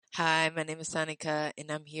Hi, my name is Sanika,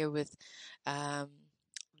 and I'm here with um,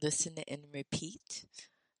 Listen and Repeat.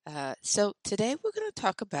 So today we're going to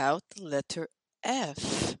talk about the letter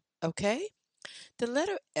F. Okay, the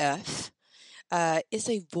letter F is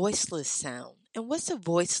a voiceless sound. And what's a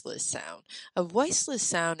voiceless sound? A voiceless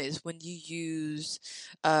sound is when you use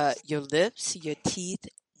your lips, your teeth,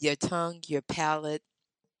 your tongue, your palate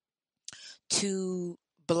to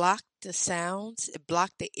block the sounds,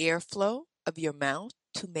 block the airflow of your mouth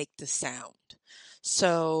to make the sound.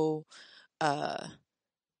 So, uh,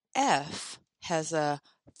 F has a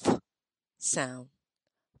f sound.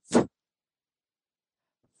 F,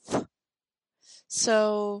 f.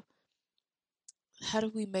 So, how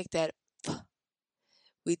do we make that f?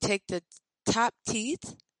 We take the top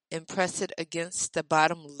teeth and press it against the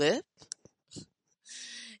bottom lip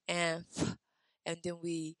and f, and then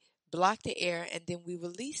we block the air and then we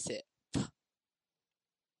release it. F.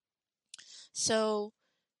 So,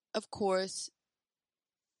 of course,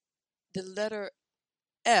 the letter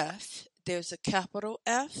F, there's a capital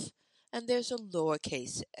F and there's a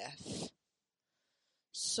lowercase f.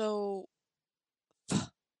 So,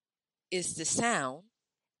 f is the sound,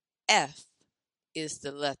 F is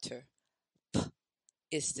the letter, P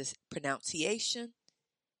is the pronunciation,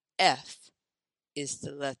 F is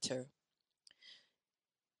the letter.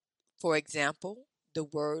 For example, the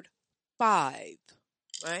word five,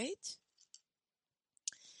 right?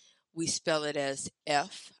 We spell it as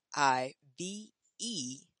F-I-V-E,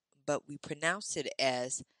 but we pronounce it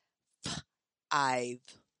as F-I-V.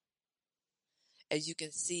 As you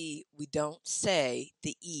can see, we don't say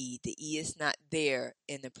the E. The E is not there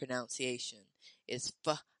in the pronunciation. It's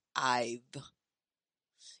F-I-V.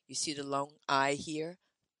 You see the long I here?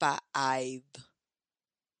 Five.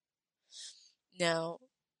 Now,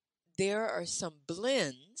 there are some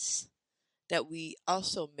blends that we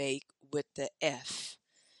also make with the F.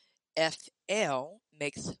 FL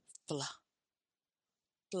makes fla,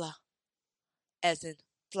 fla, as in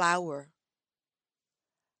flower.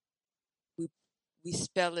 We, we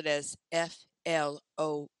spell it as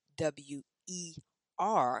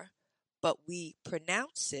Flower, but we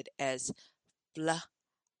pronounce it as flower,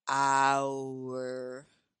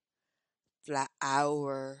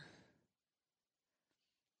 flower.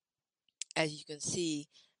 As you can see,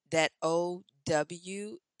 that OW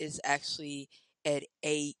is actually at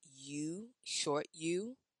AU, short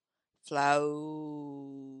U, flower.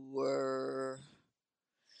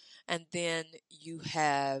 And then you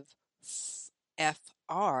have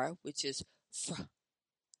FR, which is fr,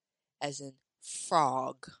 as in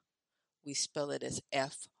frog. We spell it as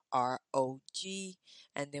FROG,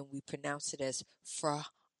 and then we pronounce it as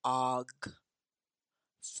frog,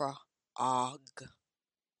 frog,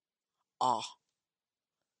 ah,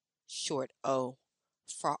 short O,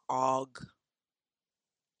 frog.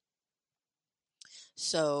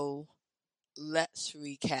 So let's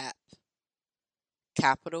recap.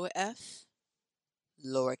 Capital F,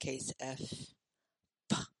 lowercase f,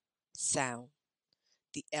 p sound.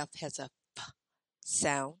 The F has a p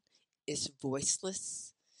sound. It's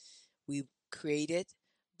voiceless. We create it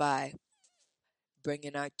by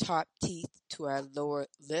bringing our top teeth to our lower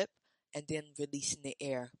lip and then releasing the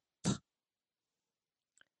air. P,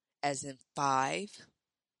 as in five.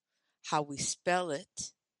 How we spell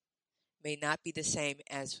it may not be the same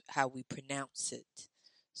as how we pronounce it.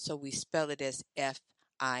 So we spell it as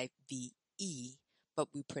F-I-V-E, but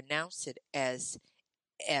we pronounce it as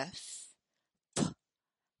F,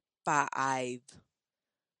 five,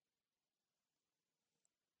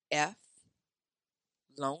 F,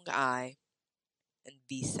 long I, and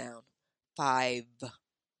V sound, five.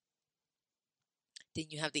 Then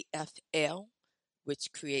you have the FL,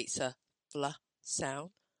 which creates a fl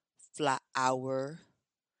sound, flower.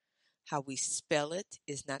 How we spell it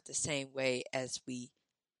is not the same way as we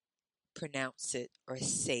pronounce it or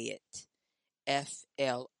say it.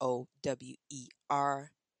 Flower,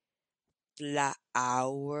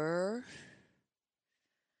 flower,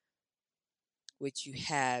 which you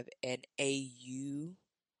have an AU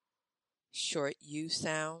short U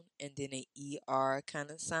sound and then an ER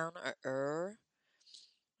kind of sound or.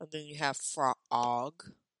 And then you have frog, Frog,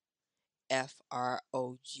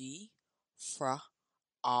 fra,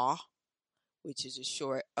 which is a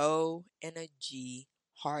short O and a G,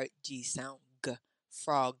 hard G sound, g,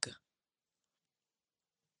 frog.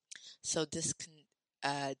 So this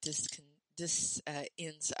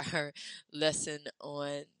ends our lesson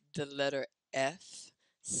on the letter F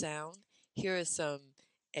sound. Here are some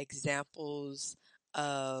examples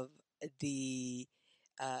of the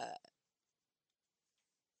uh,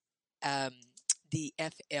 um, the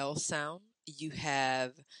FL sound. You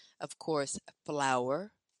have, of course,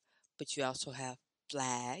 flower. but you also have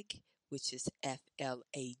flag, which is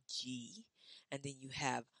F-L-A-G, and then you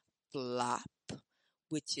have flop,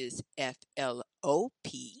 which is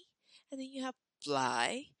F-L-O-P, and then you have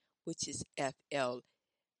fly, which is F-L-Y,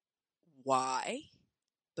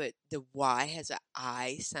 but the Y has an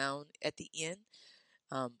I sound at the end,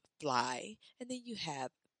 fly, and then you have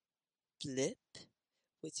flip,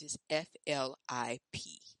 which is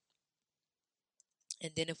F-L-I-P.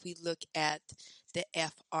 And then if we look at the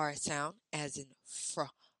FR sound, as in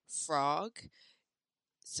frog,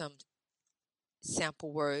 some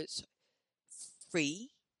sample words,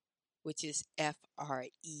 free, which is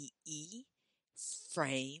F-R-E-E,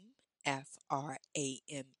 frame, F-R-A-M-E,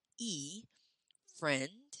 friend,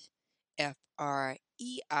 F-R-E-I-N-D,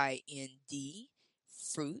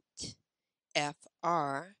 fruit,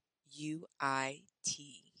 F-R-U-I-T.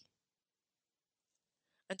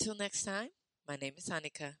 Until next time, my name is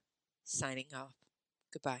Annika, signing off.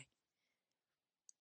 Goodbye.